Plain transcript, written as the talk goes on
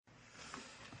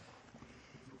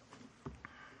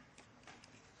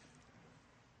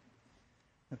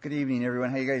Good evening,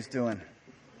 everyone. How you guys doing?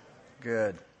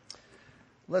 Good.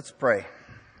 Let's pray.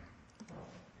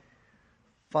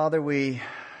 Father, we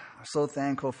are so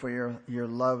thankful for your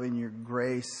love and your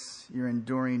grace, your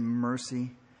enduring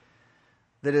mercy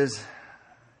that is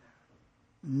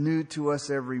new to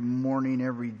us every morning,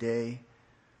 every day.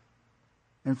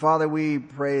 And Father, we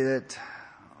pray that,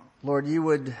 Lord, you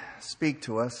would speak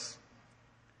to us.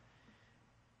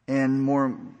 And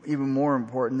even more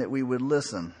important, that we would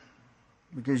listen.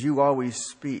 Because you always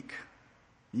speak.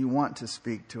 You want to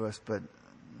speak to us, but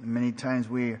many times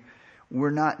we're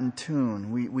not in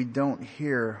tune. We don't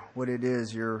hear what it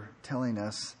is you're telling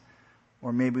us.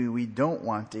 Or maybe we don't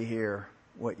want to hear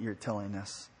what you're telling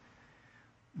us.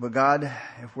 But God,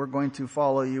 if we're going to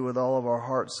follow you with all of our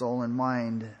heart, soul, and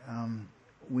mind,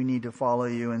 we need to follow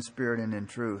you in spirit and in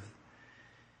truth.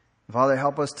 Father,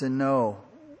 help us to know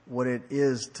what it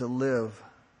is to live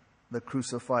the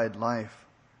crucified life.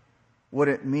 What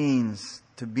it means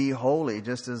to be holy,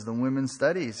 just as the women's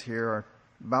studies here are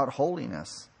about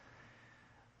holiness.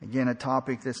 Again, a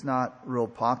topic that's not real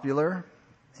popular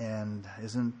and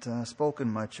isn't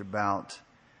spoken much about.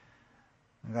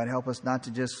 God, help us not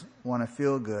to just want to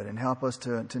feel good, and help us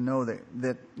to know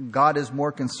that God is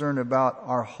more concerned about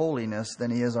our holiness than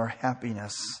He is our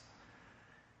happiness.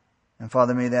 And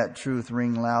Father, may that truth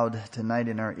ring loud tonight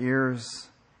in our ears.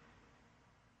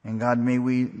 And God, may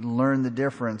we learn the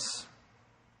difference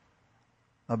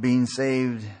of being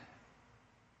saved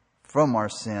from our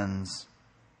sins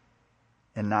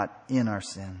and not in our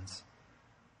sins.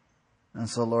 And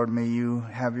so, Lord, may you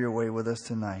have your way with us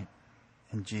tonight.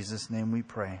 In Jesus' name we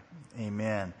pray.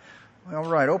 Amen. All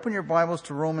right, open your Bibles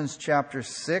to Romans chapter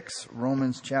 6.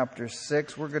 Romans chapter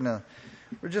 6. We're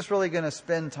just really going to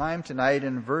spend time tonight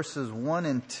in verses 1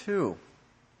 and 2.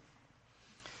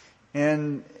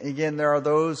 And again, there are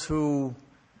those who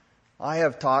I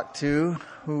have talked to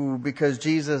who, because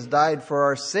Jesus died for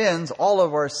our sins, all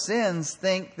of our sins,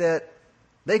 think that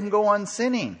they can go on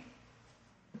sinning.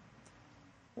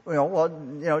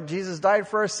 Jesus died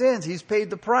for our sins. He's paid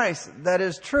the price. That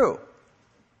is true.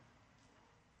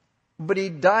 But He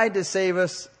died to save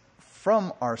us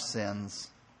from our sins,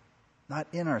 not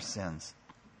in our sins.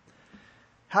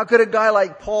 How could a guy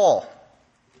like Paul,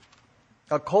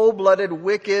 a cold-blooded,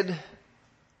 wicked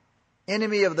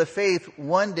enemy of the faith,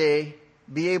 one day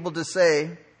be able to say,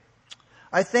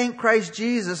 I thank Christ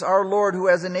Jesus our Lord, who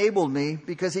has enabled me,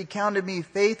 because He counted me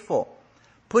faithful,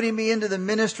 putting me into the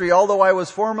ministry, although I was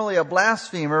formerly a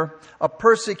blasphemer, a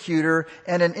persecutor,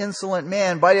 and an insolent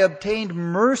man, but I obtained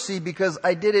mercy because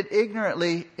I did it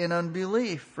ignorantly in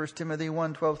unbelief. 1 Timothy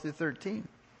 1:12-13.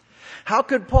 How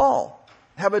could Paul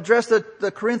have addressed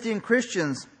the Corinthian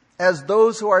Christians as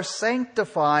those who are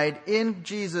sanctified in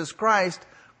Jesus Christ,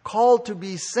 called to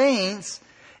be saints,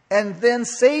 and then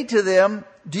say to them,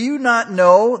 do you not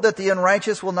know that the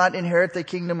unrighteous will not inherit the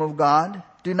kingdom of God?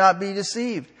 Do not be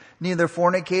deceived. Neither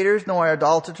fornicators, nor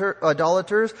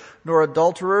idolaters, nor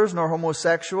adulterers, nor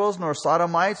homosexuals, nor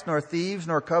sodomites, nor thieves,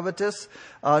 nor covetous,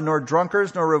 nor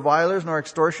drunkards, nor revilers, nor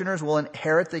extortioners will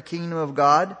inherit the kingdom of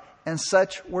God. And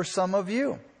such were some of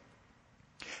you.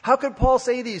 How could Paul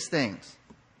say these things?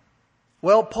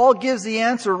 Well, Paul gives the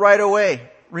answer right away,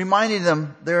 reminding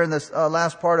them there in this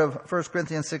last part of 1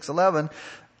 Corinthians 6:11,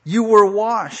 you were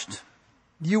washed,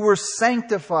 you were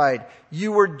sanctified,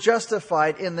 you were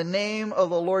justified in the name of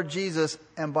the Lord Jesus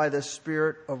and by the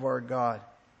Spirit of our God.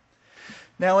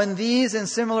 Now, in these and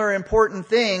similar important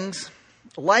things,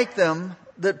 like them,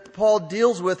 that Paul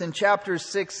deals with in chapters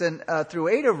 6 and through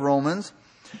 8 of Romans,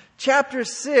 chapter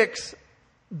 6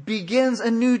 begins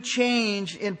a new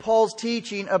change in Paul's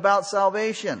teaching about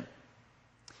salvation.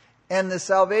 And the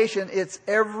salvation, it's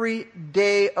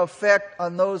everyday effect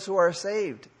on those who are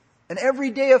saved. An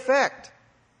everyday effect.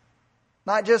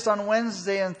 Not just on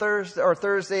Wednesday and Thursday, or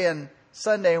Thursday and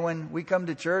Sunday when we come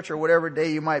to church, or whatever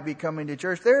day you might be coming to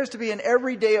church. There is to be an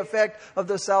everyday effect of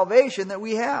the salvation that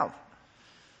we have.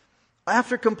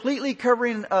 After completely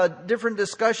covering different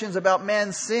discussions about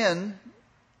man's sin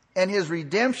and his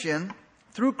redemption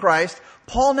through Christ,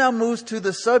 Paul now moves to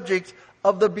the subject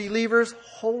of the believer's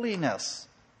holiness.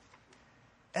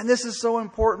 And this is so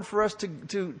important for us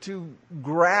to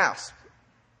grasp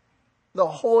the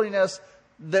holiness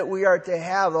that we are to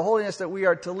have, the holiness that we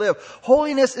are to live.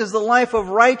 Holiness is the life of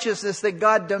righteousness that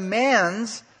God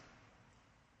demands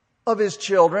of His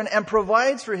children and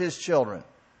provides for His children.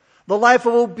 The life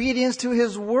of obedience to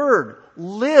His Word,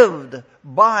 lived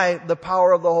by the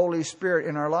power of the Holy Spirit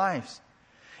in our lives.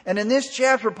 And in this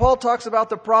chapter, Paul talks about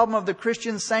the problem of the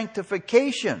Christian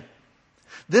sanctification.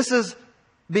 This is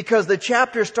Because the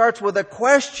chapter starts with a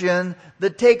question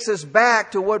that takes us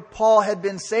back to what Paul had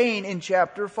been saying in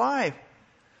chapter 5.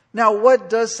 Now, what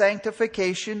does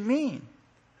sanctification mean?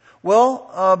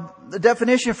 Well, the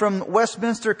definition from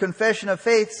Westminster Confession of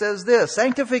Faith says this: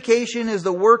 sanctification is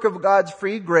the work of God's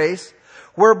free grace,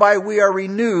 whereby we are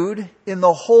renewed in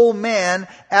the whole man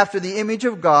after the image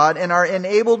of God, and are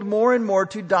enabled more and more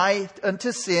to die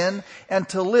unto sin and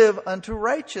to live unto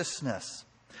righteousness.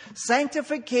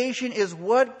 Sanctification is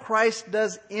what Christ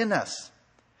does in us.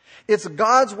 It's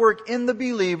God's work in the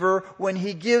believer when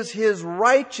He gives His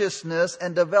righteousness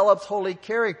and develops holy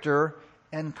character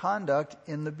and conduct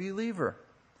in the believer.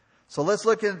 So let's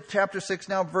look at chapter 6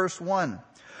 now, verse 1.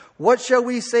 What shall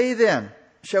we say then?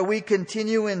 Shall we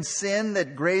continue in sin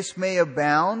that grace may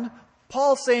abound?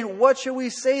 Paul's saying, what shall we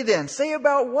say then? Say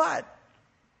about what?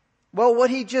 Well, what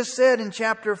he just said in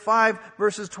chapter 5,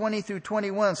 verses 20 through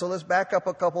 21. So let's back up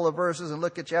a couple of verses and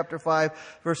look at chapter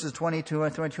 5, verses 22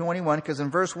 and 21, because in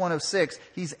verse 1 of 6,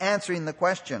 he's answering the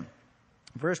question.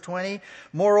 Verse 20,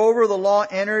 moreover, the law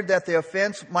entered that the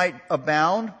offense might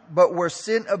abound, but where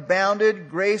sin abounded,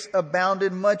 grace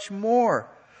abounded much more.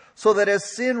 So that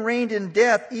as sin reigned in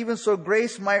death, even so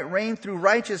grace might reign through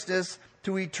righteousness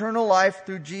to eternal life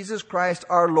through Jesus Christ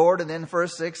our Lord. And then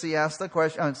verse 6, he asked the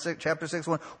question, chapter 6,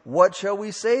 1, what shall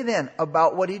we say then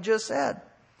about what he just said?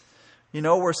 You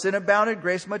know, where sin abounded,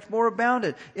 grace much more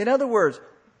abounded. In other words,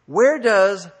 where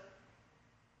does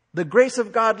the grace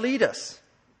of God lead us?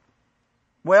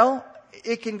 Well,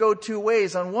 it can go two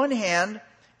ways. On one hand,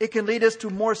 it can lead us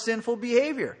to more sinful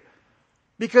behavior.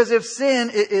 Because if sin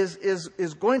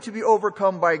is going to be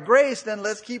overcome by grace, then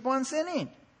let's keep on sinning.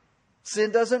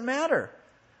 Sin doesn't matter.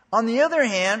 On the other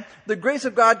hand, the grace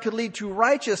of God could lead to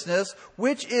righteousness,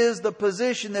 which is the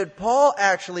position that Paul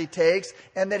actually takes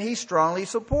and that he strongly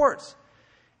supports.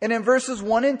 And in verses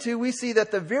 1 and 2, we see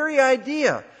that the very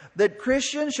idea that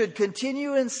Christians should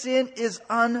continue in sin is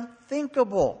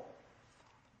unthinkable.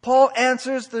 Paul's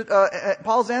answer to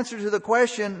the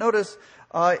question, notice,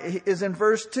 is in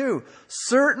verse 2.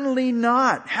 Certainly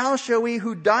not. How shall we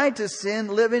who died to sin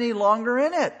live any longer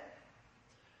in it?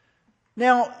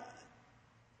 Now,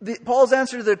 Paul's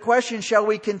answer to the question, shall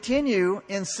we continue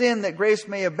in sin that grace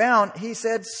may abound? He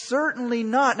said, certainly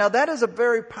not. Now, that is a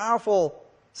very powerful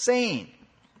saying.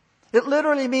 It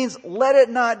literally means, let it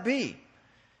not be.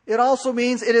 It also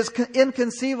means it is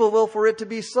inconceivable for it to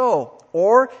be so.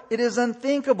 Or it is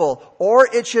unthinkable. Or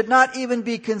it should not even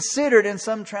be considered. In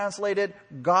some translated,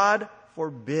 God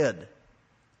forbid.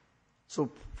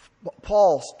 So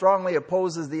Paul strongly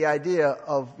opposes the idea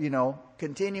of,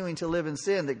 continuing to live in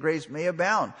sin that grace may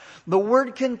abound. The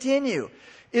word continue,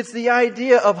 it's the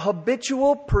idea of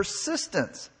habitual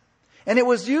persistence. And it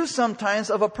was used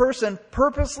sometimes of a person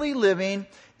purposely living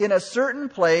in a certain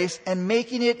place and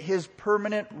making it his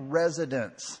permanent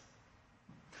residence.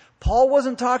 Paul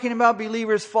wasn't talking about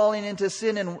believers falling into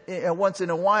sin once in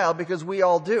a while, because we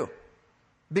all do.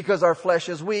 Because our flesh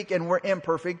is weak and we're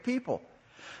imperfect people.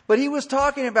 But he was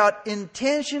talking about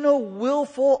intentional,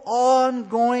 willful,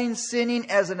 ongoing sinning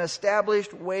as an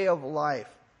established way of life.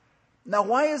 Now,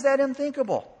 why is that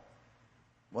unthinkable?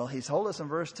 Well, he's told us in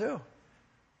verse 2.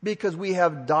 Because we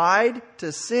have died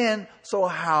to sin, so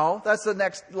how? That's the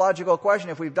next logical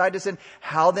question. If we've died to sin,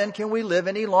 how then can we live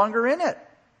any longer in it?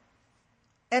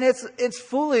 And it's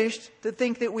foolish to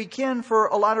think that we can for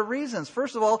a lot of reasons.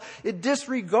 First of all, it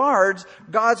disregards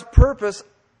God's purpose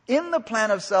in the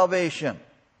plan of salvation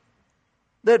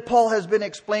that Paul has been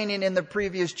explaining in the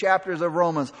previous chapters of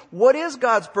Romans. What is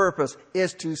God's purpose?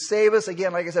 Is to save us,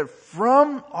 again, like I said,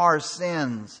 from our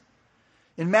sins.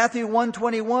 In Matthew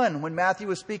 1:21, when Matthew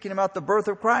was speaking about the birth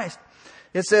of Christ,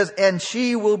 it says, and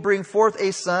she will bring forth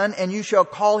a son, and you shall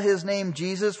call his name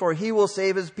Jesus, for he will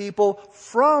save his people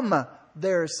from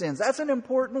their sins. That's an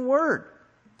important word.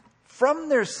 From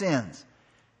their sins.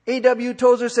 A.W.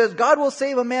 Tozer says, God will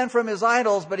save a man from his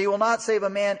idols, but he will not save a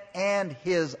man and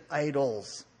his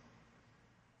idols.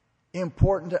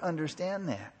 Important to understand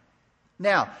that.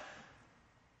 Now,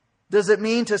 does it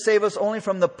mean to save us only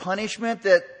from the punishment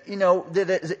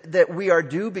that we are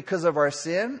due because of our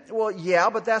sin? Well, yeah,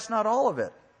 but that's not all of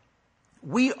it.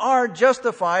 We are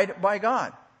justified by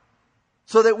God,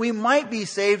 so that we might be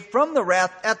saved from the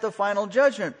wrath at the final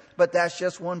judgment. But that's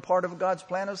just one part of God's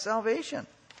plan of salvation.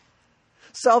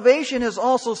 Salvation is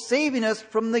also saving us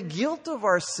from the guilt of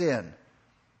our sin.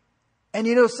 And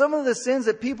some of the sins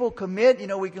that people commit,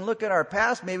 we can look at our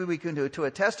past, maybe we can do it to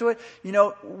attest to it.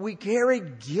 We carry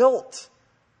guilt.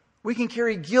 We can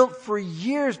carry guilt for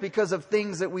years because of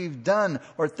things that we've done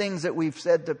or things that we've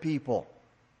said to people.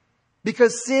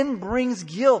 Because sin brings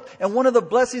guilt. And one of the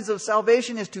blessings of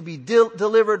salvation is to be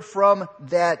delivered from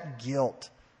that guilt.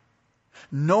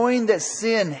 Knowing that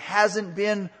sin hasn't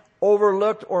been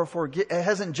overlooked or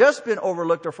hasn't just been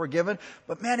overlooked or forgiven,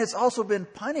 but man, it's also been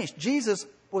punished. Jesus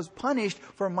was punished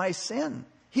for my sin.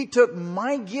 He took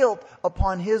my guilt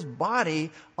upon his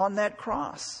body on that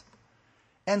cross.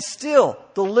 And still,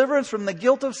 deliverance from the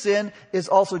guilt of sin is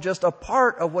also just a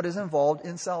part of what is involved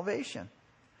in salvation.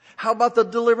 How about the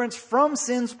deliverance from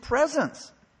sin's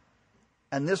presence?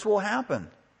 And this will happen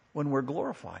when we're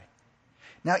glorified.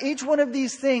 Now, each one of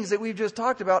these things that we've just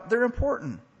talked about, they're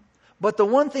important. But the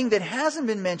one thing that hasn't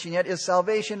been mentioned yet is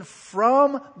salvation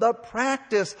from the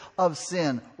practice of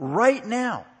sin right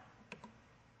now.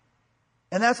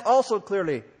 And that's also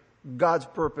clearly God's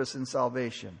purpose in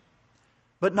salvation.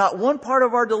 But not one part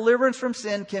of our deliverance from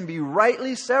sin can be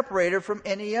rightly separated from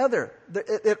any other.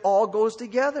 It all goes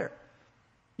together.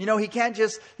 You know, he can't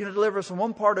just, deliver us from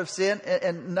one part of sin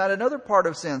and not another part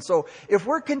of sin. So if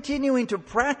we're continuing to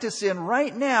practice sin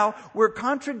right now, we're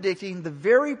contradicting the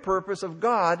very purpose of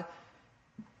God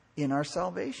in our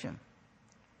salvation.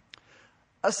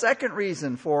 A second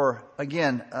reason for,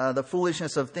 again, the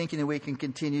foolishness of thinking that we can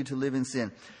continue to live in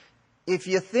sin. If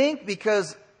you think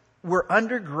because we're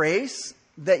under grace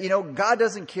that, God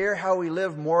doesn't care how we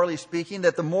live morally speaking,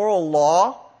 that the moral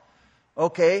law,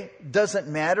 doesn't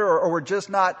matter, or we're just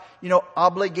not,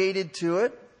 obligated to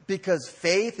it because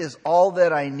faith is all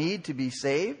that I need to be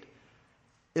saved,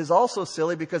 is also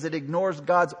silly because it ignores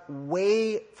God's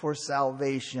way for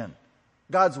salvation.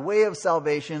 God's way of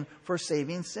salvation for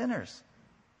saving sinners.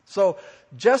 So,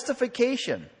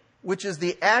 justification, which is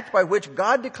the act by which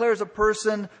God declares a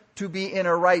person to be in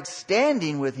a right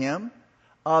standing with him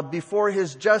before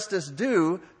his justice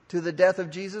due to the death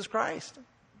of Jesus Christ.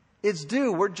 It's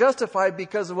due. We're justified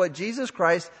because of what Jesus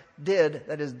Christ did,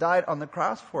 that is, died on the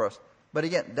cross for us. But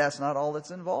again, that's not all that's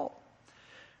involved.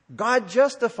 God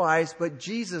justifies, but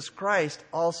Jesus Christ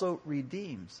also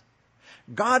redeems.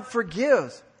 God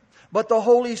forgives, but the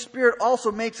Holy Spirit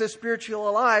also makes us spiritually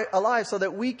alive so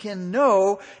that we can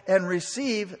know and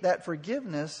receive that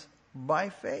forgiveness by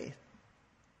faith.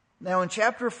 Now in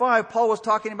chapter 5, Paul was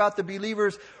talking about the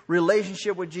believer's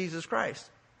relationship with Jesus Christ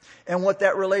and what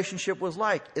that relationship was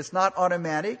like. It's not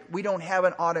automatic. We don't have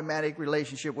an automatic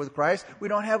relationship with Christ. We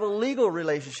don't have a legal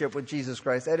relationship with Jesus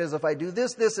Christ. That is, if I do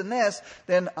this, this, and this,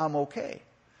 then I'm okay.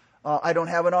 I don't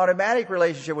have an automatic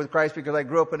relationship with Christ because I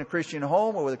grew up in a Christian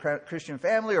home or with a Christian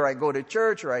family, or I go to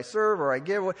church, or I serve, or I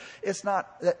give.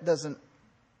 That doesn't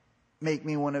make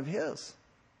me one of his.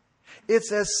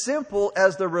 It's as simple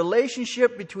as the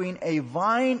relationship between a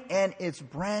vine and its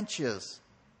branches.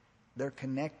 They're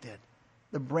connected.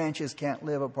 The branches can't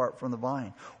live apart from the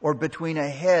vine. Or between a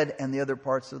head and the other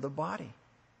parts of the body.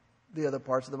 The other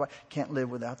parts of the body can't live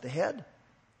without the head.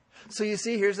 So you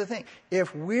see, here's the thing.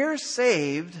 If we're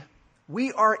saved,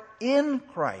 we are in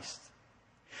Christ.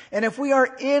 And if we are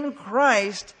in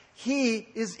Christ, He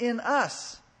is in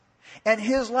us. And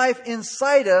His life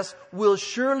inside us will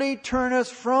surely turn us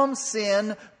from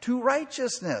sin to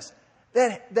righteousness.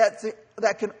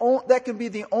 That can be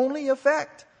the only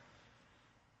effect.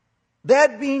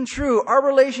 That being true, our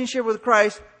relationship with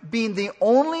Christ being the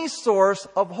only source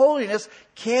of holiness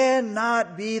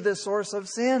cannot be the source of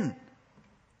sin.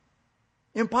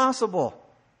 Impossible.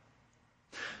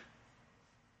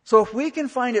 So if we can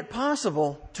find it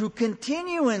possible to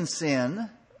continue in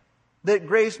sin, that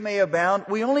grace may abound,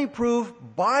 we only prove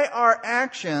by our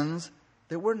actions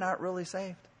that we're not really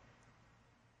saved.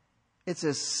 It's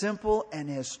as simple and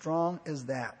as strong as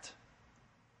that.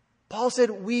 Paul said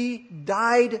we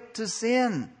died to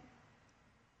sin.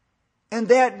 And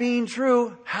that being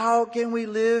true, how can we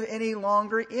live any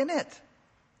longer in it?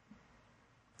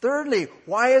 Thirdly,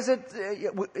 why is it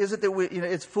that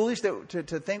it's foolish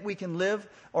to think we can live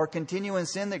or continue in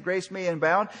sin that grace may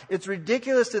abound? It's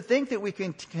ridiculous to think that we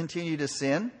can continue to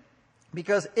sin,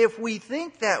 because if we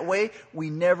think that way,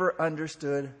 we never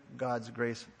understood God's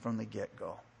grace from the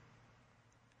get-go.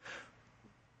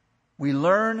 We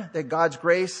learn that God's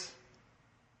grace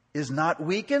is not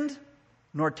weakened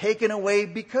nor taken away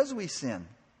because we sin.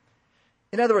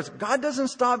 In other words, God doesn't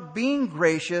stop being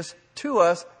gracious to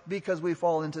us because we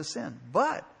fall into sin.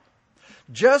 But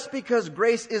just because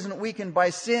grace isn't weakened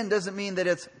by sin doesn't mean that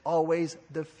it's always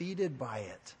defeated by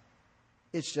it.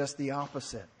 It's just the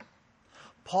opposite.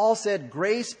 Paul said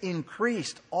grace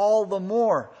increased all the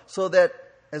more so that,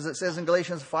 as it says in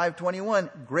Galatians 5:21,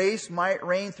 grace might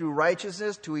reign through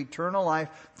righteousness to eternal life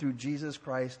through Jesus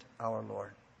Christ our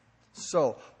Lord.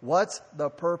 So, what's the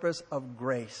purpose of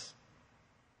grace?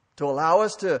 To allow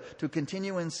us to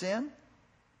continue in sin?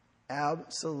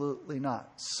 Absolutely not.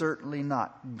 Certainly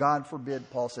not. God forbid,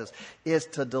 Paul says. It's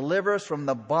to deliver us from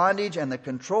the bondage and the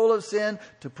control of sin,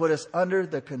 to put us under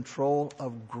the control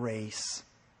of grace.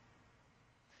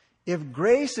 If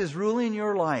grace is ruling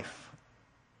your life,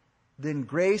 then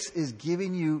grace is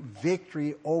giving you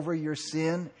victory over your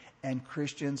sin, and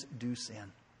Christians do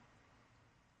sin.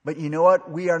 But you know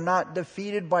what? We are not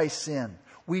defeated by sin.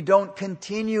 We don't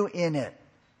continue in it.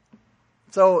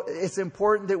 So it's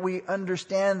important that we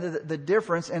understand the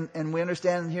difference, and we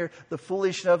understand here the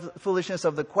foolishness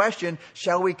of the question,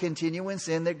 shall we continue in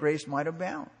sin that grace might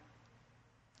abound?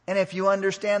 And if you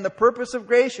understand the purpose of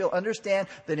grace, you'll understand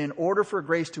that in order for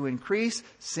grace to increase,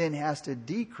 sin has to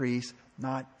decrease,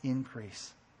 not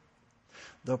increase.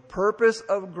 The purpose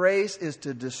of grace is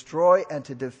to destroy and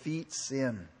to defeat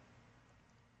sin.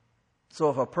 So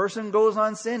if a person goes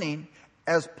on sinning,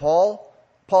 as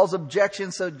Paul's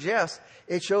objection suggests,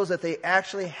 it shows that they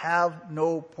actually have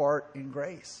no part in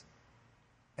grace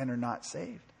and are not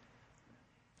saved.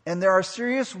 And there are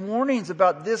serious warnings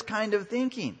about this kind of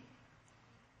thinking.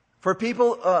 For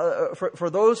people, for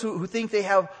those who think they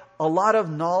have a lot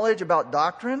of knowledge about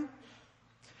doctrine,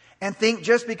 and think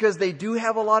just because they do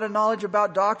have a lot of knowledge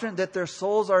about doctrine that their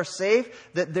souls are safe,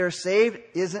 that they're saved,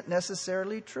 isn't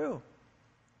necessarily true.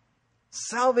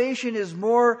 Salvation is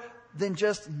more than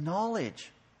just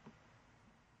knowledge.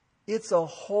 It's a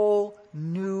whole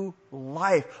new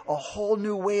life, a whole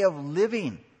new way of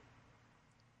living.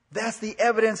 That's the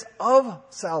evidence of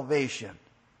salvation.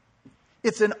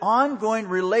 It's an ongoing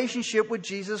relationship with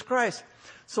Jesus Christ.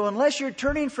 So unless you're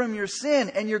turning from your sin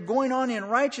and you're going on in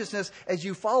righteousness as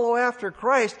you follow after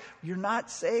Christ, you're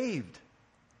not saved.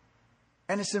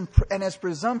 And it's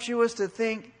presumptuous to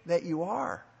think that you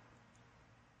are.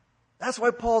 That's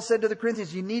why Paul said to the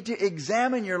Corinthians, you need to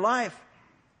examine your life.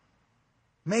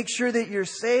 Make sure that you're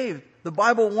saved. The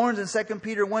Bible warns in 2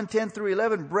 Peter 1:10 through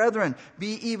 11, brethren,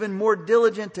 be even more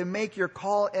diligent to make your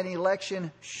call and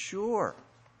election sure.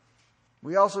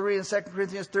 We also read in 2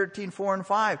 Corinthians 13:4 and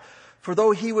 5, for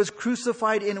though he was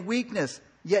crucified in weakness,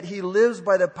 yet he lives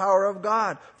by the power of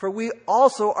God. For we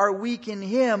also are weak in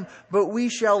him, but we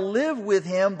shall live with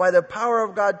him by the power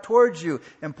of God towards you.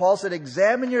 And Paul said,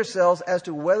 examine yourselves as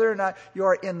to whether or not you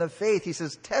are in the faith. He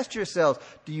says, test yourselves.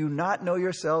 Do you not know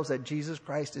yourselves that Jesus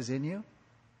Christ is in you?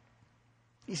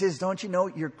 He says, don't you know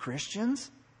you're Christians?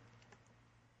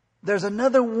 There's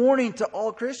another warning to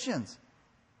all Christians.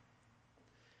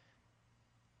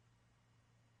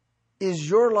 Is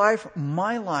your life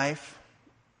my life?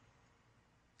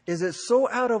 Is it so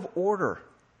out of order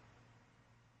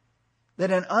that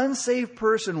an unsaved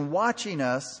person watching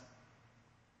us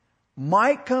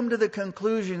might come to the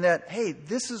conclusion that, hey,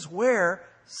 this is where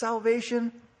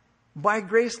salvation by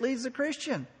grace leads the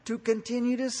Christian, to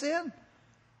continue to sin?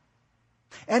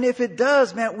 And if it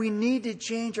does, man, we need to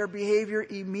change our behavior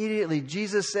immediately.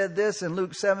 Jesus said this in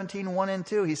Luke 17:1 and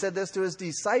 2. He said this to his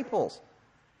disciples.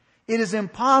 It is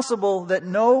impossible that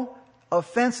no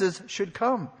offenses should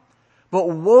come. But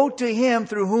woe to him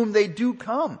through whom they do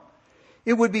come.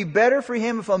 It would be better for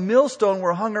him if a millstone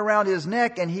were hung around his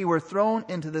neck and he were thrown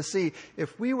into the sea.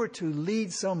 If we were to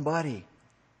lead somebody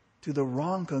to the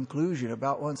wrong conclusion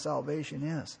about what salvation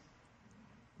is,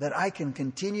 that I can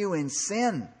continue in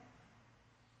sin,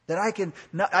 that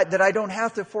I don't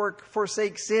have to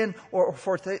forsake sin or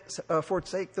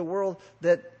forsake the world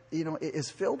that is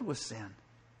filled with sin.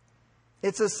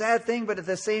 It's a sad thing, but at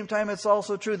the same time, it's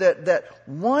also true that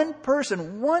one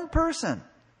person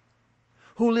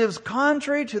who lives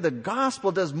contrary to the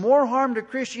gospel does more harm to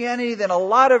Christianity than a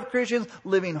lot of Christians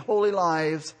living holy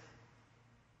lives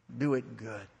do it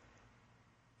good.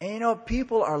 And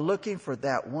people are looking for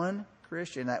that one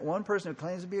Christian, that one person who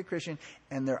claims to be a Christian,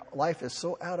 and their life is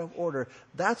so out of order.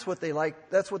 That's what they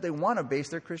like. That's what they want to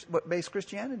base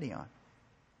Christianity on.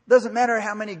 Doesn't matter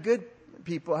how many good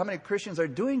people, how many Christians are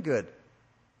doing good.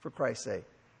 For Christ's sake,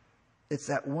 it's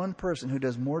that one person who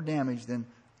does more damage than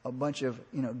a bunch of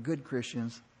good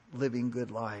Christians living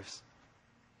good lives.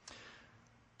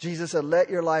 Jesus said, let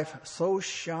your life so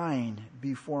shine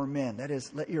before men. That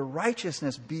is, let your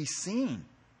righteousness be seen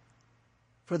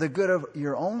for the good of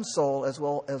your own soul as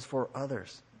well as for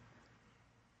others.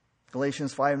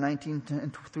 Galatians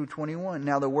 5:19 through 21.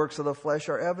 Now the works of the flesh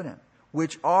are evident,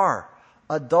 which are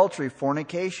adultery,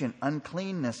 fornication,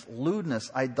 uncleanness, lewdness,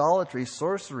 idolatry,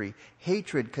 sorcery,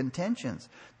 hatred, contentions,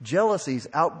 jealousies,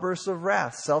 outbursts of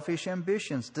wrath, selfish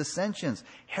ambitions, dissensions,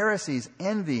 heresies,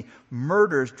 envy,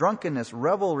 murders, drunkenness,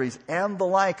 revelries, and the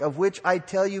like, of which I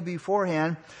tell you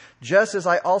beforehand, just as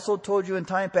I also told you in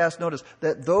time past. Notice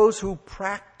that those who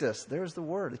practice, there's the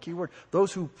word, the key word,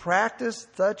 those who practice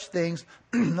such things,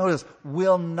 notice,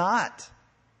 will not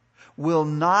will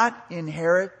not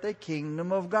inherit the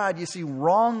kingdom of God. You see,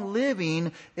 wrong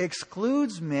living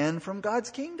excludes men from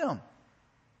God's kingdom.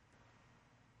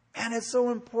 And it's so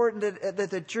important that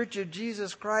the Church of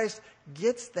Jesus Christ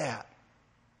gets that.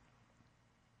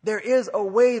 There is a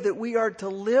way that we are to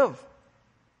live.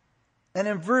 And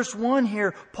in verse 1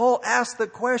 here, Paul asked the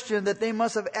question that they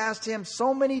must have asked him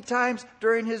so many times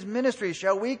during his ministry.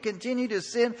 Shall we continue to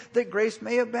sin that grace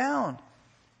may abound?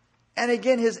 And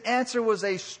again, his answer was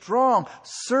a strong,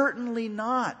 certainly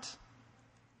not.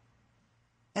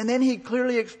 And then he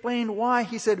clearly explained why.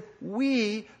 He said,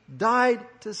 we died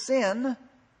to sin.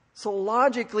 So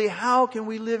logically, how can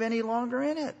we live any longer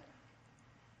in it?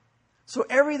 So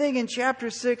everything in chapter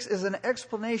 6 is an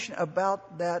explanation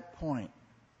about that point.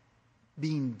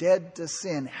 Being dead to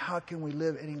sin, how can we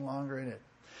live any longer in it?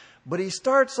 But he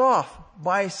starts off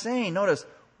by saying, notice,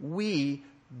 we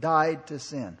died to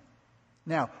sin.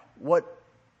 Now, what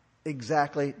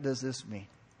exactly does this mean?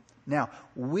 Now,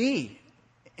 we,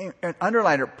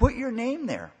 underline it, put your name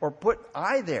there, or put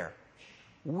I there.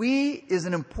 We is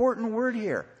an important word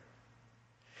here.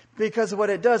 Because what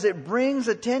it does, it brings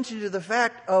attention to the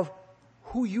fact of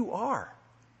who you are.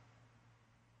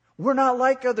 We're not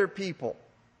like other people.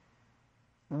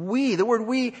 The word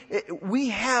we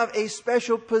have a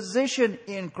special position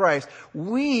in Christ.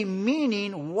 We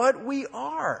meaning what we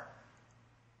are.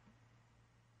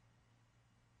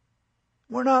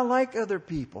 We're not like other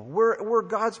people. We're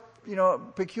God's,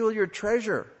 peculiar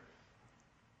treasure.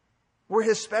 We're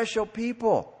His special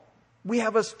people. We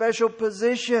have a special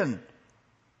position.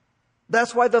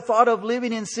 That's why the thought of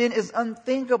living in sin is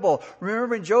unthinkable. Remember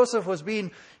when Joseph was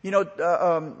being,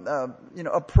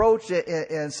 approached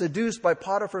and seduced by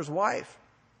Potiphar's wife?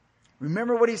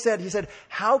 Remember what he said? He said,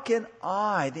 how can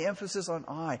I, the emphasis on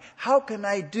I, how can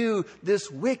I do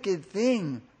this wicked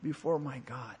thing before my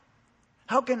God?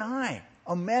 How can I,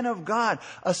 a man of God,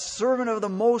 a servant of the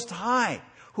Most High,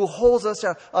 who holds us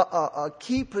a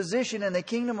key position in the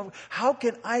kingdom of, how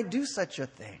can I do such a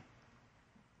thing?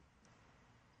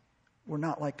 We're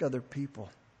not like other people.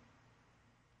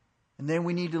 And then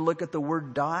we need to look at the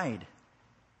word died.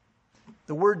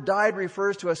 The word died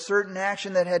refers to a certain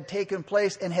action that had taken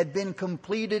place and had been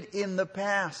completed in the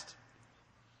past.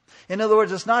 In other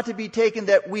words, it's not to be taken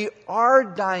that we are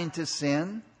dying to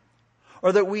sin,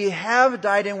 or that we have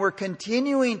died and we're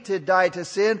continuing to die to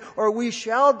sin, or we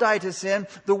shall die to sin.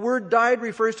 The word died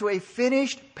refers to a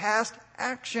finished past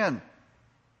action.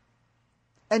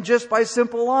 And just by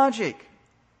simple logic,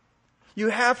 you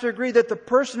have to agree that the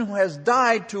person who has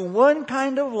died to one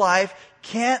kind of life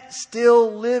can't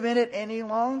still live in it any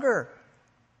longer.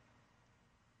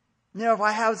 If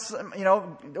I have some,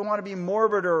 don't want to be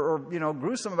morbid or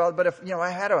gruesome about it, but if, I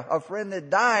had a friend that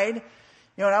died,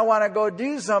 and I want to go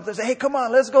do something, say, hey, come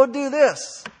on, let's go do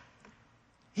this.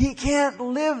 He can't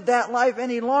live that life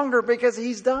any longer because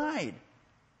he's died.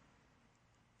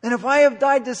 And if I have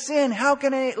died to sin, how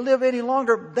can I live any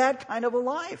longer that kind of a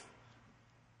life?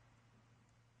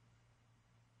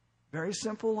 Very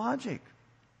simple logic.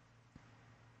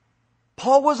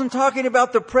 Paul wasn't talking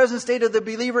about the present state of the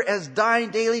believer as dying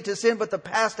daily to sin, but the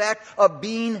past act of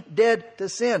being dead to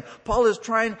sin. Paul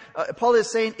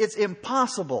is saying it's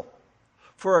impossible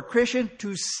for a Christian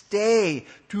to stay,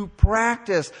 to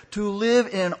practice, to live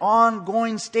in an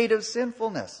ongoing state of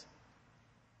sinfulness.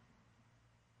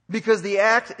 Because the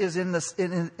act is in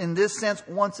this sense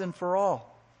once and for all.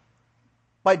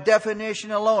 By definition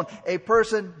alone, a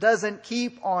person doesn't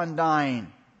keep on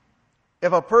dying.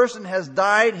 If a person has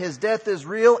died, his death is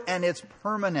real and it's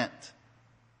permanent.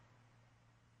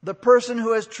 The person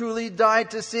who has truly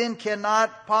died to sin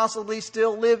cannot possibly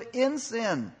still live in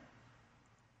sin.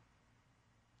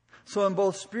 So in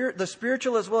both the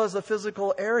spiritual as well as the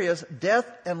physical areas,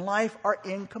 death and life are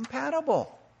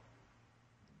incompatible.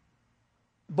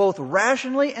 Both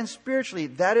rationally and spiritually.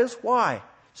 That is why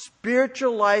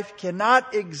spiritual life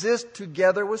cannot exist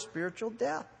together with spiritual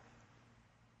death.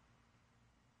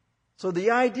 So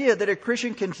the idea that a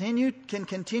Christian can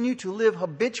continue to live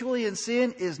habitually in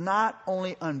sin is not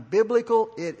only unbiblical,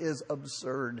 it is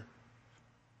absurd.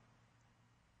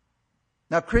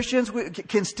 Now, Christians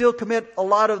can still commit a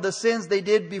lot of the sins they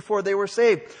did before they were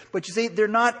saved. But you see, they're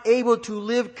not able to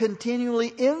live continually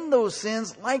in those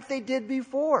sins like they did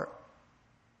before.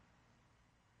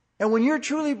 And when you're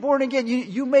truly born again,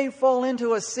 you may fall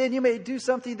into a sin. You may do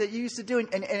something that you used to do, and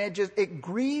it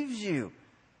grieves you.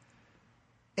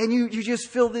 And you just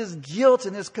feel this guilt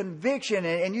and this conviction,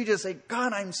 and you just say,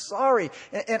 God, I'm sorry.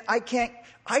 And I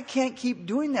can't keep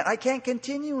doing that. I can't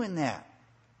continue in that.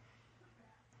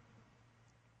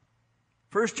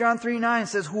 1 John 3:9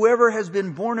 says, whoever has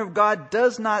been born of God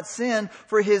does not sin,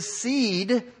 for his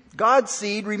seed God's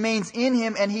seed remains in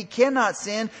him, and he cannot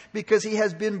sin because he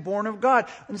has been born of God.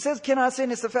 When it says cannot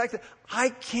sin, it's the fact that I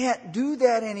can't do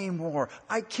that anymore.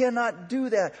 I cannot do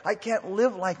that. I can't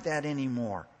live like that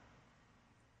anymore.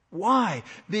 Why?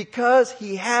 Because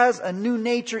he has a new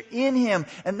nature in him,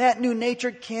 and that new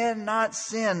nature cannot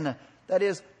sin. That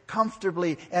is,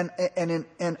 comfortably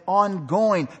and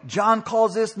ongoing. John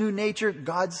calls this new nature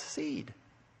God's seed.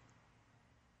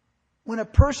 When a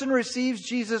person receives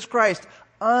Jesus Christ,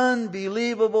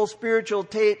 unbelievable spiritual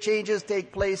changes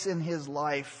take place in his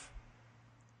life.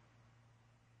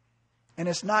 And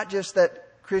it's not just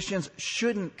that Christians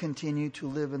shouldn't continue to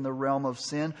live in the realm of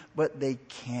sin, but they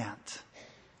can't.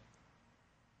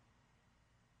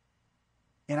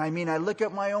 And I look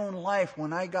at my own life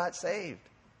when I got saved.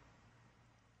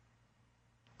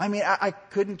 I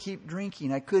couldn't keep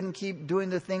drinking. I couldn't keep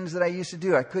doing the things that I used to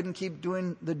do. I couldn't keep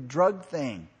doing the drug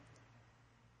thing.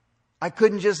 I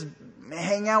couldn't just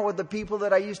hang out with the people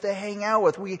that I used to hang out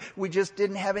with. We just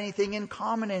didn't have anything in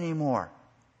common anymore.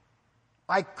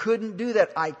 I couldn't do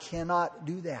that. I cannot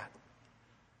do that.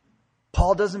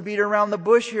 Paul doesn't beat around the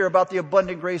bush here about the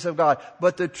abundant grace of God,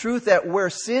 but the truth that where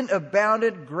sin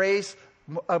abounded, grace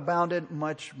abounded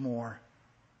much more.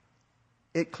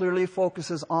 It clearly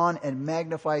focuses on and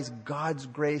magnifies God's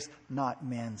grace, not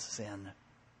man's sin.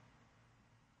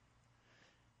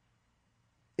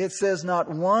 It says not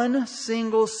one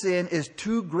single sin is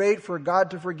too great for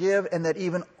God to forgive, and that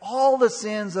even all the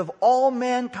sins of all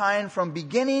mankind from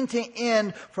beginning to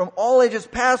end, from all ages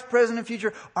past, present, and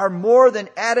future, are more than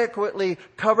adequately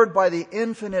covered by the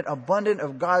infinite abundance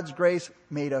of God's grace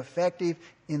made effective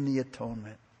in the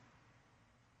atonement.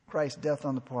 Christ's death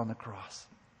upon the cross.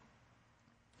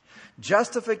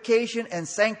 Justification and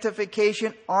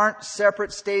sanctification aren't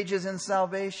separate stages in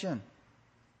salvation.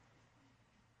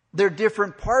 They're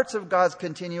different parts of God's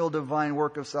continual divine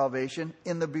work of salvation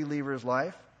in the believer's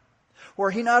life,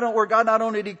 where God not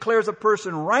only declares a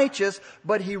person righteous,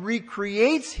 but he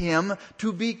recreates him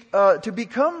to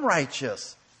become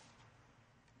righteous.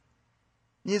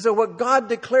 So what God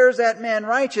declares that man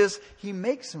righteous, he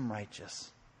makes him righteous.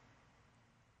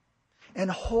 And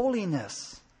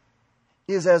holiness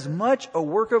is as much a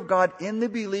work of God in the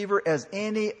believer as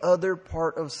any other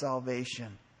part of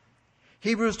salvation.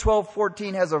 Hebrews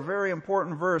 12:14 has a very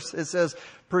important verse. It says,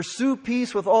 pursue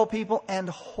peace with all people and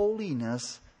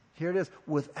holiness. Here it is,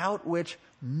 without which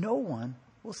no one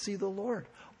will see the Lord.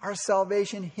 Our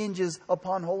salvation hinges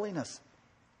upon holiness.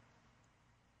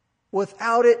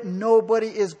 Without it, nobody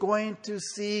is going to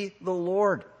see the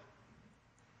Lord.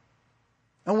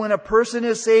 And when a person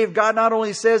is saved, God not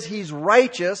only says he's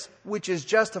righteous, which is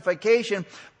justification,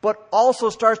 but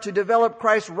also starts to develop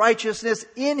Christ's righteousness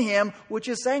in him, which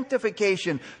is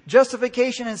sanctification.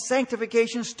 Justification and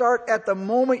sanctification start at the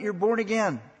moment you're born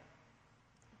again.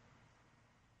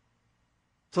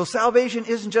 So salvation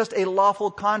isn't just a lawful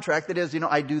contract that is,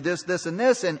 I do this, this, and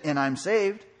this, and I'm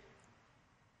saved.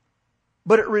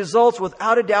 But it results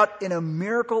without a doubt in a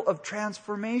miracle of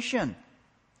transformation.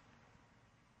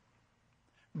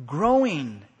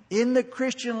 Growing in the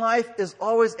Christian life is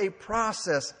always a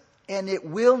process, and it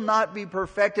will not be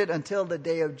perfected until the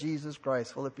day of Jesus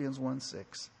Christ. Philippians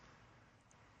 1:6.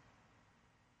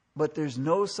 But there's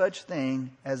no such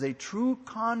thing as a true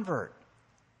convert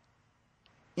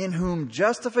in whom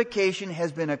justification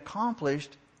has been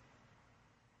accomplished,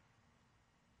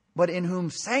 but in whom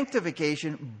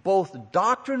sanctification, both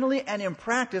doctrinally and in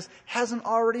practice, hasn't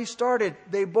already started.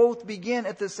 They both begin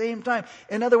at the same time.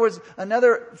 In other words,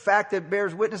 another fact that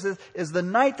bears witness is the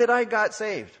night that I got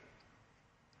saved.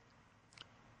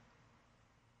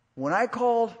 When I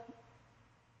called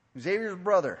Xavier's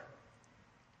brother,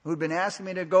 who had been asking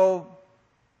me to go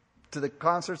to the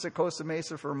concerts at Costa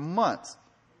Mesa for months,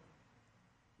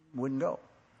 wouldn't go.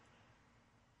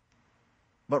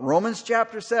 But Romans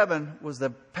chapter 7 was the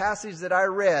passage that I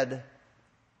read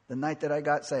the night that I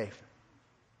got saved.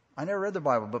 I never read the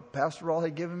Bible, but Pastor Rawl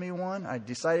had given me one. I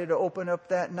decided to open up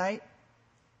that night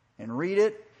and read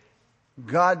it.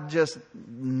 God just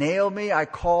nailed me. I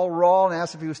called Rawl and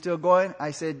asked if he was still going.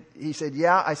 He said,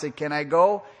 yeah. I said, can I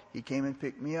go? He came and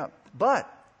picked me up.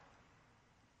 But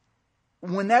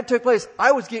when that took place,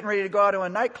 I was getting ready to go out to a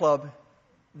nightclub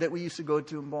that we used to go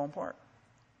to in Baldwin Park.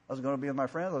 I was going to be with my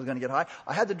friends. I was going to get high.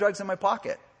 I had the drugs in my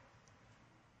pocket.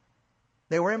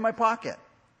 They were in my pocket.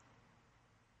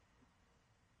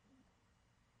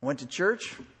 Went to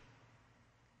church.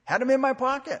 Had them in my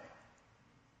pocket.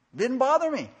 Didn't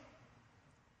bother me.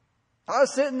 I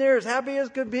was sitting there as happy as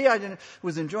could be. I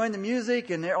was enjoying the music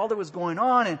and all that was going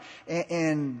on,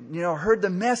 and heard the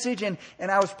message, and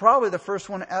I was probably the first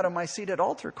one out of my seat at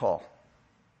altar call.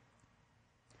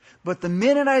 But the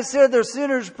minute I said the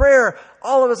sinner's prayer,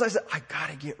 all of us, I said, I got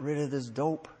to get rid of this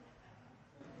dope.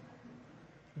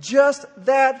 Just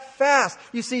that fast.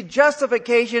 You see,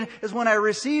 justification is when I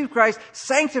received Christ.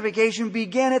 Sanctification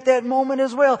began at that moment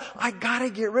as well. I got to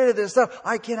get rid of this stuff.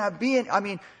 I cannot be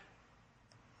in.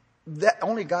 That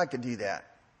only God could do that.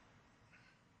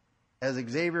 As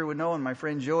Xavier would know, and my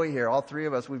friend Joey here, all three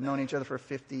of us, we've known each other for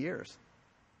 50 years.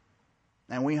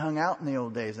 And we hung out in the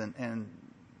old days, and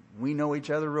we know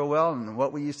each other real well, and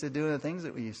what we used to do and the things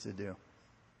that we used to do.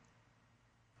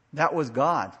 That was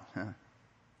God.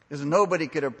 Because nobody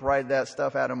could have pried that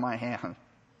stuff out of my hand.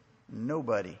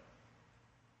 Nobody.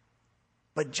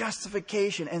 But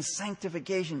justification and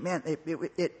sanctification, man,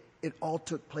 it all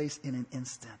took place in an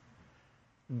instant.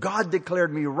 God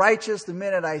declared me righteous the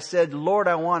minute I said, Lord,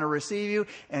 I want to receive you.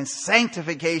 And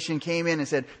sanctification came in and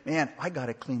said, man, I got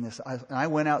to clean this. And I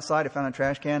went outside, I found a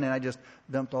trash can, and I just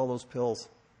dumped all those pills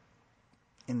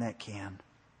in that can.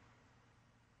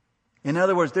 In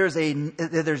other words,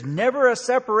 there's never a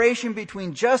separation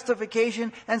between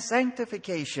justification and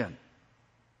sanctification.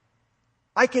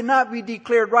 I cannot be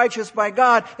declared righteous by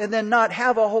God and then not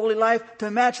have a holy life to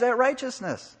match that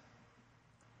righteousness.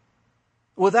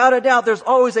 Without a doubt, there's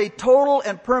always a total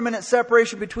and permanent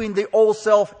separation between the old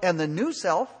self and the new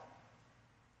self.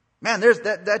 Man,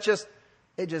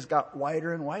 it just got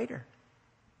wider and wider.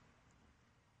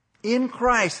 In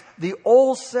Christ, the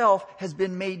old self has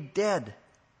been made dead.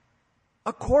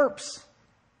 A corpse.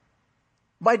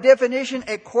 By definition,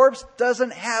 a corpse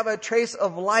doesn't have a trace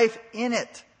of life in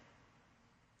it.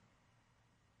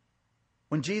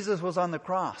 When Jesus was on the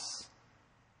cross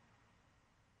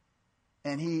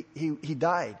and he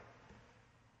died,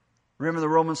 remember the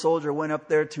Roman soldier went up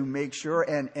there to make sure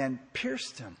and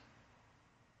pierced him.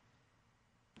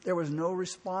 There was no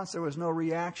response. There was no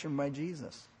reaction by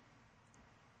Jesus.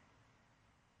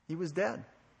 He was dead.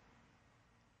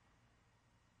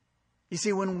 You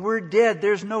see, when we're dead,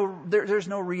 there's no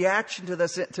reaction to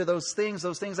those things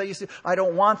I used to. I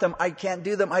don't want them. I can't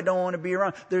do them. I don't want to be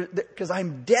around. Because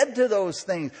I'm dead to those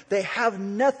things. They have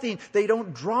nothing. They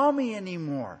don't draw me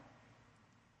anymore.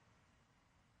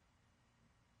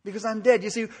 Because I'm dead. You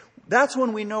see, that's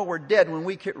when we know we're dead. When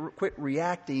we quit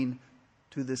reacting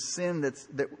to the sin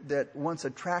that once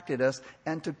attracted us,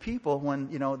 and to people when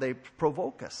they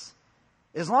provoke us.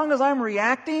 As long as I'm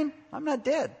reacting, I'm not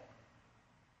dead.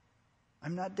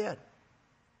 I'm not dead.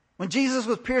 When Jesus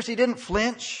was pierced, he didn't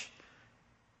flinch.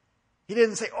 He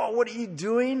didn't say, oh, what are you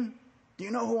doing? Do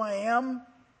you know who I am?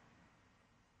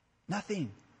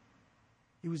 Nothing.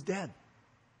 He was dead.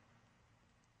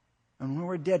 And when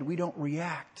we're dead, we don't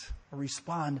react or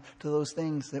respond to those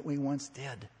things that we once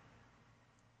did.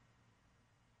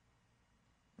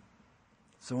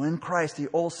 So in Christ, the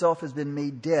old self has been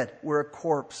made dead. We're a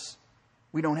corpse.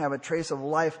 We don't have a trace of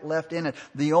life left in it.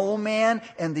 The old man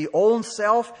and the old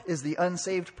self is the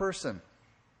unsaved person.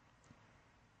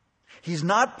 He's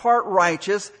not part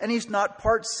righteous and he's not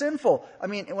part sinful. I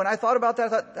mean, when I thought about that,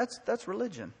 I thought, that's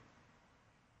religion.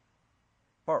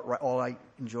 I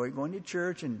enjoy going to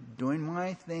church and doing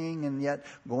my thing, and yet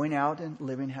going out and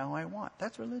living how I want.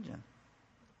 That's religion.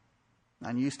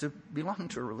 I used to belong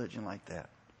to a religion like that.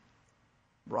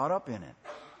 Brought up in it.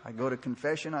 I go to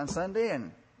confession on Sunday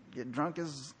and get drunk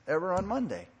as ever on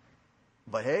Monday.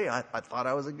 But hey, I thought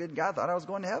I was a good guy. I thought I was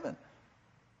going to heaven.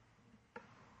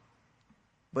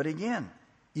 But again,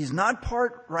 he's not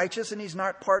part righteous and he's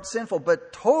not part sinful,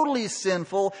 but totally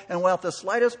sinful and without the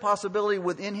slightest possibility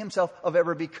within himself of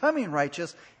ever becoming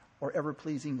righteous or ever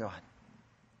pleasing God.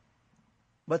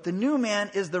 But the new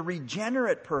man is the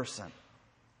regenerate person.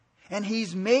 And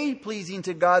he's made pleasing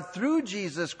to God through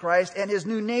Jesus Christ, and his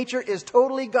new nature is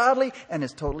totally godly and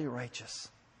is totally righteous.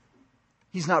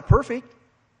 He's not perfect.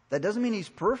 That doesn't mean he's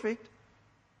perfect.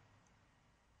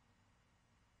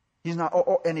 He's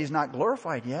not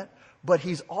glorified yet, but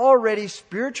he's already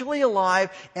spiritually alive,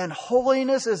 and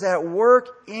holiness is at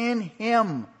work in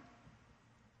him.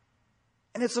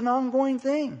 And it's an ongoing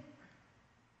thing.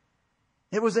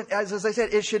 It was, as I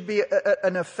said, it should be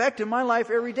an effect in my life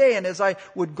every day. And as I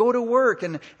would go to work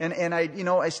and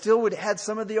I still would had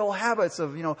some of the old habits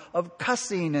of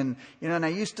cussing and I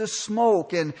used to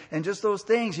smoke and just those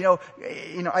things,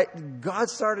 God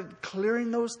started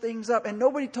clearing those things up, and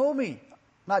nobody told me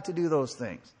not to do those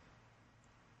things.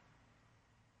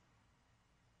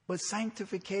 But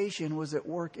sanctification was at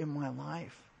work in my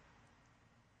life.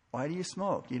 Why do you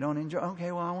smoke? You don't enjoy?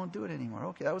 Okay, well, I won't do it anymore.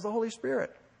 Okay, that was the Holy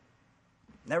Spirit.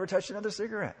 Never touched another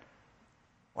cigarette.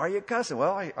 Why are you cussing?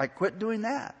 Well, I quit doing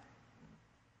that.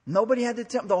 Nobody had to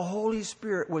tell me. The Holy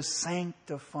Spirit was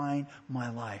sanctifying my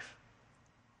life.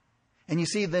 And you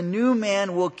see, the new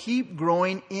man will keep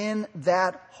growing in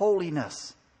that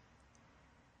holiness,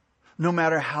 no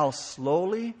matter how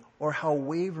slowly or how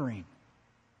wavering.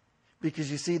 Because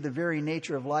you see, the very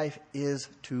nature of life is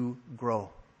to grow.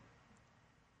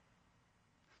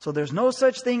 So there's no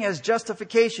such thing as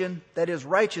justification, that is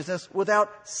righteousness,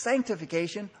 without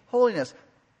sanctification, holiness.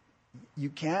 You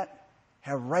can't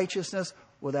have righteousness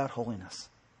without holiness.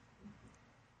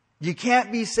 You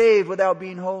can't be saved without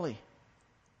being holy.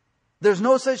 There's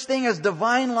no such thing as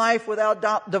divine life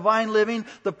without divine living.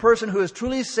 The person who is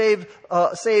truly saved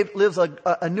lives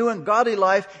a new and godly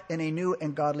life in a new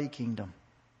and godly kingdom.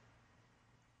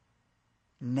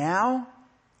 Now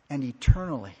and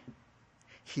eternally,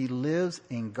 he lives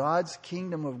in God's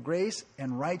kingdom of grace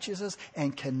and righteousness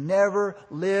and can never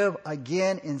live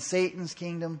again in Satan's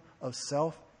kingdom of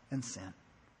self and sin.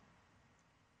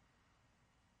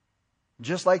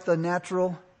 Just like the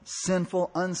natural,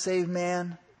 sinful, unsaved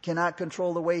man cannot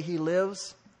control the way he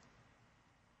lives,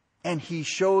 and he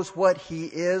shows what he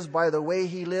is by the way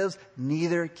he lives,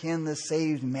 neither can the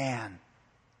saved man.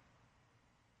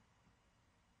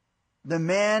 The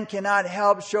man cannot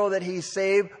help show that he's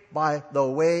saved by the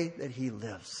way that he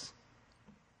lives.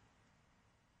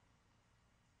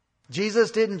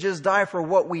 Jesus didn't just die for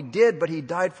what we did, but he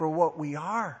died for what we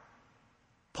are.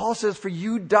 Paul says, for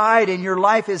you died and your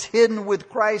life is hidden with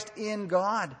Christ in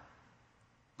God.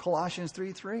 Colossians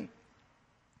 3:3.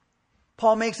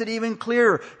 Paul makes it even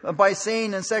clearer by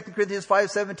saying in 2 Corinthians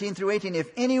 5:17 through 18,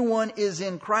 if anyone is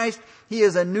in Christ, he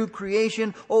is a new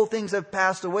creation. Old things have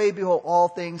passed away. Behold, all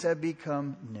things have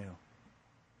become new.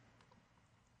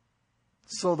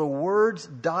 So the words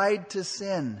died to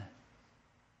sin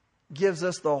gives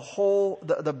us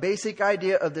the basic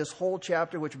idea of this whole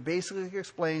chapter, which basically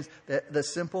explains that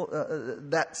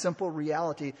simple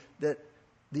reality that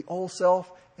the old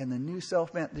self and the new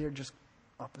self man, they're just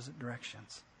opposite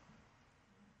directions.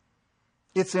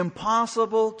 It's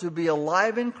impossible to be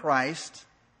alive in Christ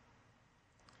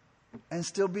and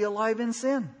still be alive in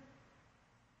sin.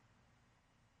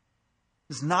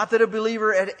 It's not that a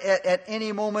believer at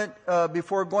any moment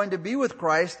before going to be with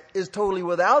Christ is totally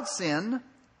without sin.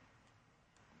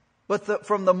 But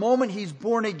from the moment he's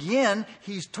born again,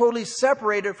 he's totally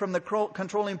separated from the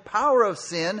controlling power of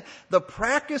sin, the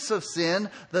practice of sin,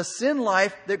 the sin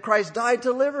life that Christ died to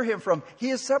deliver him from. He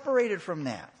is separated from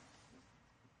that.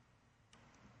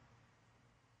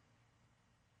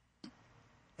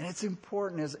 And it's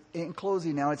important, in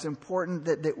closing now, it's important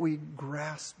that we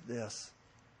grasp this.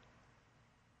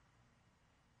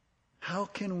 How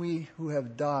can we who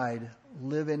have died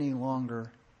live any longer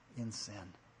in sin?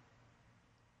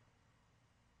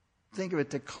 Think of it,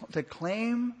 to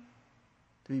claim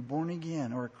to be born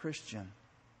again or a Christian,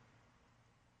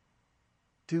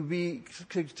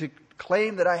 to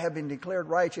claim that I have been declared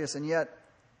righteous and yet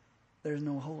there's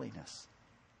no holiness,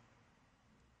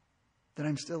 that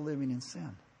I'm still living in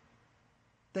sin.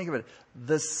 Think of it,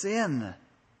 that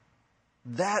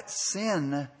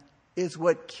sin is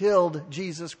what killed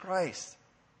Jesus Christ.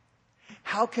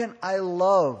 How can I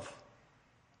love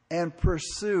and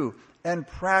pursue and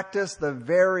practice the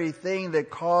very thing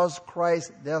that caused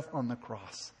Christ's death on the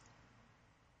cross?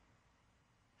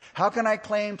 How can I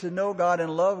claim to know God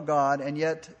and love God and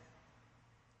yet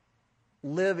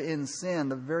live in sin,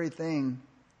 the very thing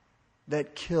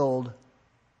that killed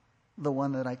the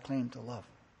one that I claim to love?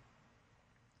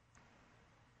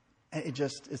 And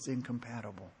it's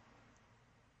incompatible.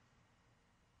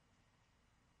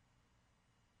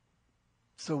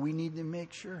 So we need to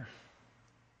make sure,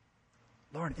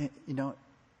 Lord, am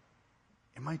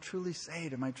I truly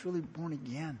saved? Am I truly born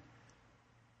again?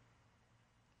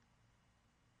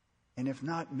 And if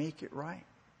not, make it right.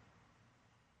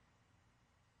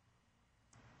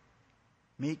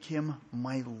 Make him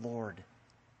my Lord.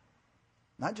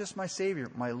 Not just my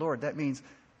Savior, my Lord. That means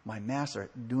my Master,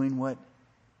 doing what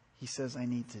he says I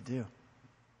need to do.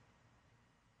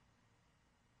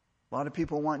 A lot of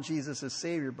people want Jesus as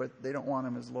Savior, but they don't want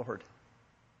him as Lord.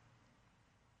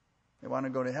 They want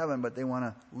to go to heaven, but they want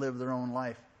to live their own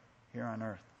life here on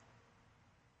earth.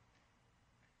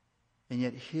 And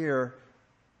yet here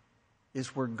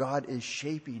is where God is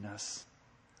shaping us,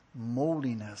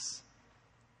 molding us,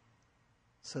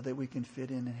 so that we can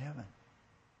fit in heaven.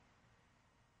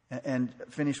 And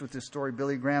finish with this story.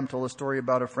 Billy Graham told a story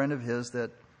about a friend of his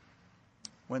that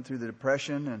went through the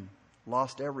Depression and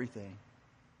lost everything.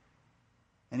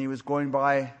 And he was going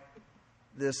by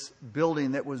this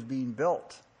building that was being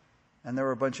built. And there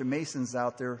were a bunch of masons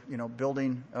out there,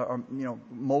 building,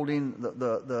 molding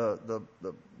the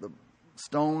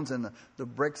stones and the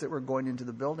bricks that were going into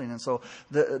the building. And so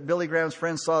Billy Graham's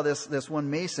friends saw this one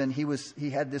mason. He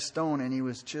had this stone and he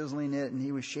was chiseling it and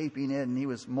he was shaping it and he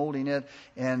was molding it.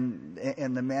 And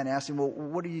the man asked him, well,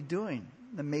 what are you doing?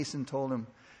 The mason told him,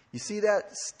 you see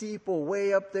that steeple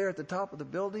way up there at the top of the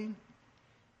building?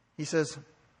 He says,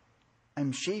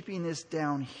 I'm shaping this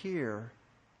down here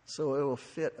so it will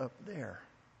fit up there.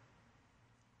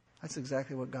 That's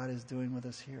exactly what God is doing with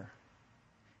us here.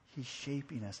 He's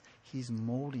shaping us. He's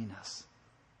molding us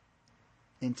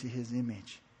into His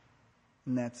image.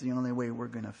 And that's the only way we're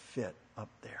going to fit up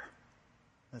there.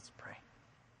 Let's pray.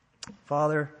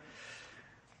 Father,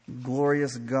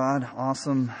 glorious God,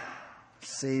 awesome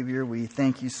Savior, we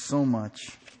thank you so much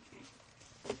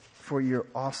for your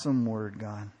awesome word,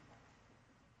 God.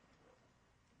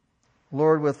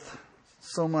 Lord, with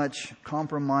so much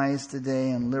compromise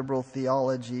today and liberal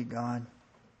theology, God,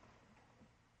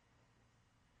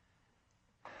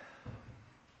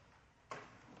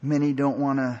 many don't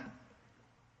want to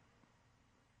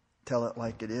tell it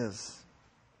like it is.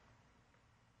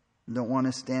 Don't want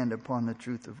to stand upon the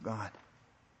truth of God.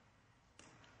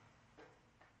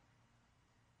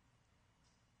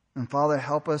 And Father,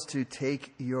 help us to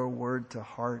take your word to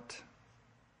heart.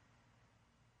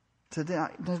 To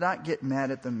not get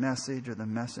mad at the message or the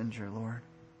messenger, Lord.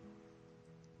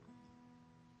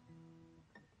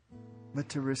 But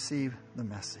to receive the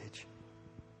message.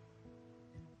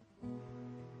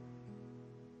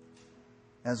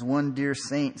 As one dear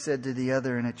saint said to the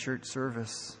other in a church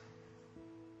service,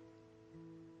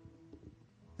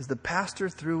 is the pastor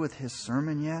through with his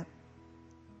sermon yet?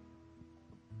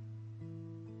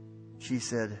 She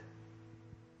said,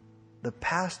 the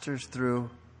pastor's through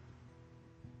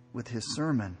with his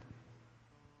sermon,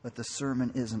 but the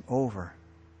sermon isn't over.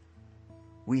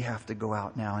 We have to go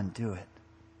out now and do it.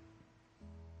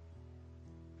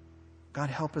 God,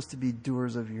 help us to be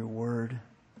doers of your word,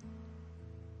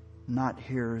 not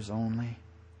hearers only.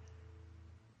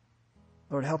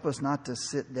 Lord, help us not to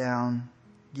sit down,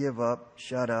 give up,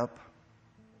 shut up,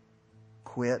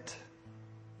 quit.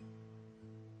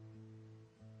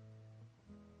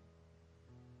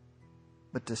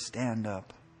 But to stand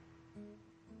up,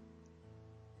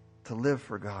 to live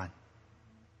for God,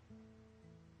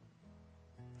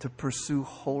 to pursue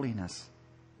holiness.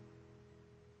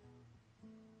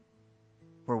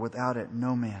 For without it,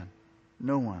 no man,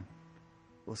 no one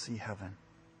will see heaven.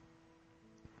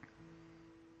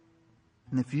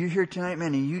 And if you're here tonight,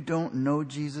 man, and you don't know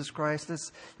Jesus Christ,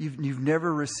 you've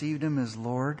never received Him as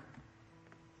Lord,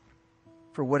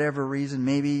 for whatever reason,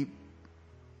 maybe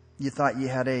you thought you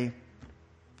had a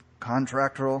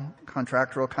contractual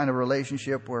kind of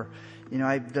relationship where,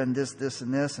 I've done this,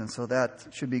 and this, and so that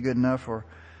should be good enough, or,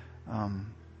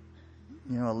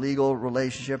 a legal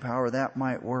relationship, however that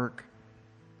might work.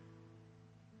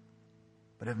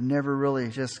 But have never really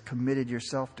just committed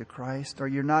yourself to Christ, or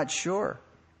you're not sure.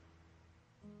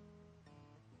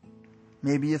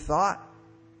 Maybe you thought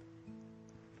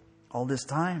all this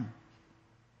time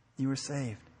you were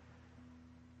saved,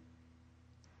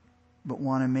 but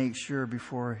want to make sure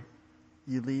before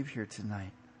you leave here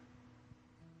tonight.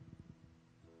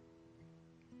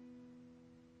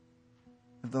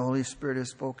 If the Holy Spirit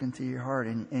has spoken to your heart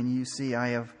and you see, I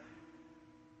have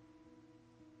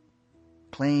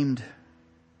claimed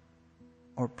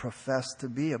or professed to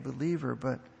be a believer,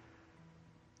 but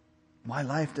my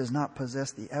life does not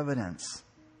possess the evidence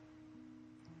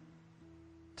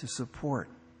to support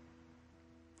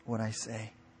what I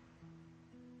say.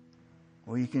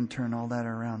 Well, you can turn all that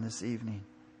around this evening.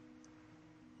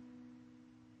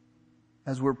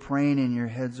 As we're praying and your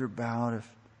heads are bowed,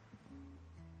 if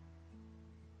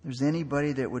there's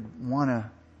anybody that would want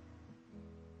to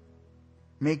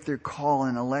make their call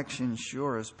and election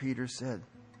sure, as Peter said,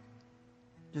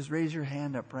 just raise your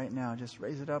hand up right now. Just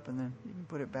raise it up and then you can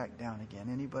put it back down again.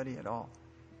 Anybody at all?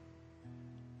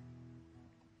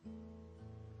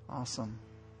 Awesome.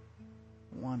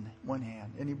 One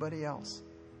hand. Anybody else?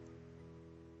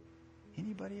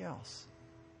 Anybody else?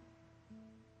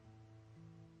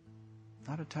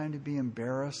 Not a time to be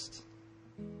embarrassed.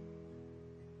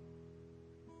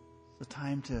 It's a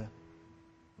time to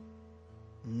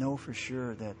know for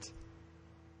sure that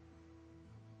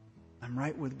I'm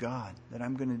right with God, that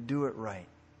I'm going to do it right.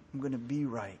 I'm going to be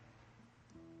right.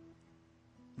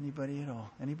 Anybody at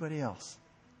all? Anybody else?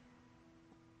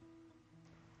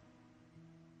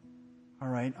 All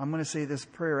right, I'm going to say this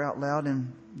prayer out loud,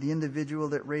 and the individual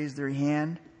that raised their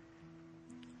hand,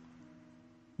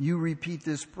 you repeat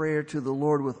this prayer to the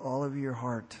Lord with all of your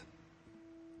heart.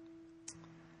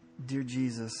 Dear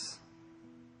Jesus,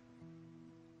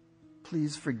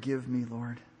 please forgive me,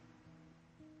 Lord.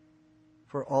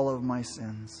 for all of my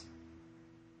sins.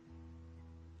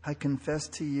 I confess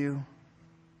to you,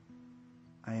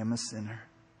 I am a sinner.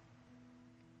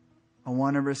 I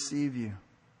want to receive you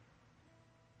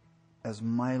as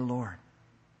my Lord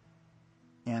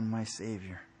and my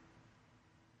Savior.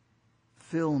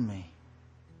 Fill me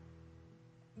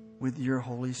with your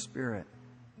Holy Spirit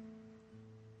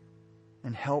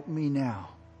and help me now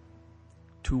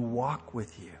to walk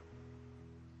with you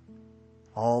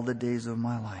all the days of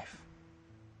my life.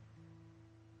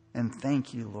 And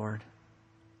thank you, Lord,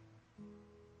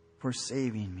 for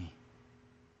saving me.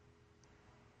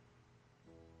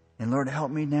 And Lord,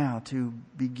 help me now to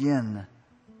begin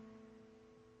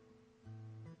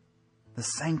the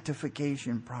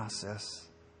sanctification process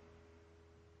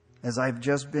as I've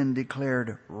just been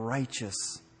declared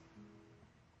righteous.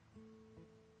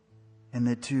 And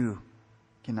the two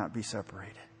cannot be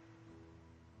separated.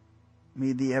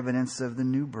 May the evidence of the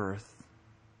new birth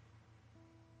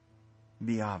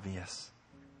be obvious.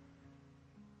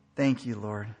 Thank you,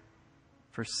 Lord,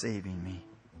 for saving me.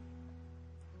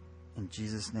 In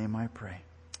Jesus' name I pray.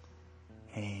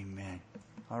 Amen.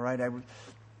 All right, I would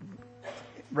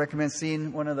recommend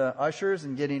seeing one of the ushers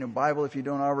and getting a Bible if you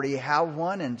don't already have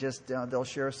one, and just they'll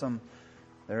share some.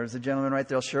 There's a gentleman right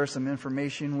there. They'll share some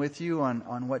information with you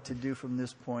on what to do from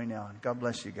this point on. God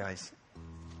bless you guys.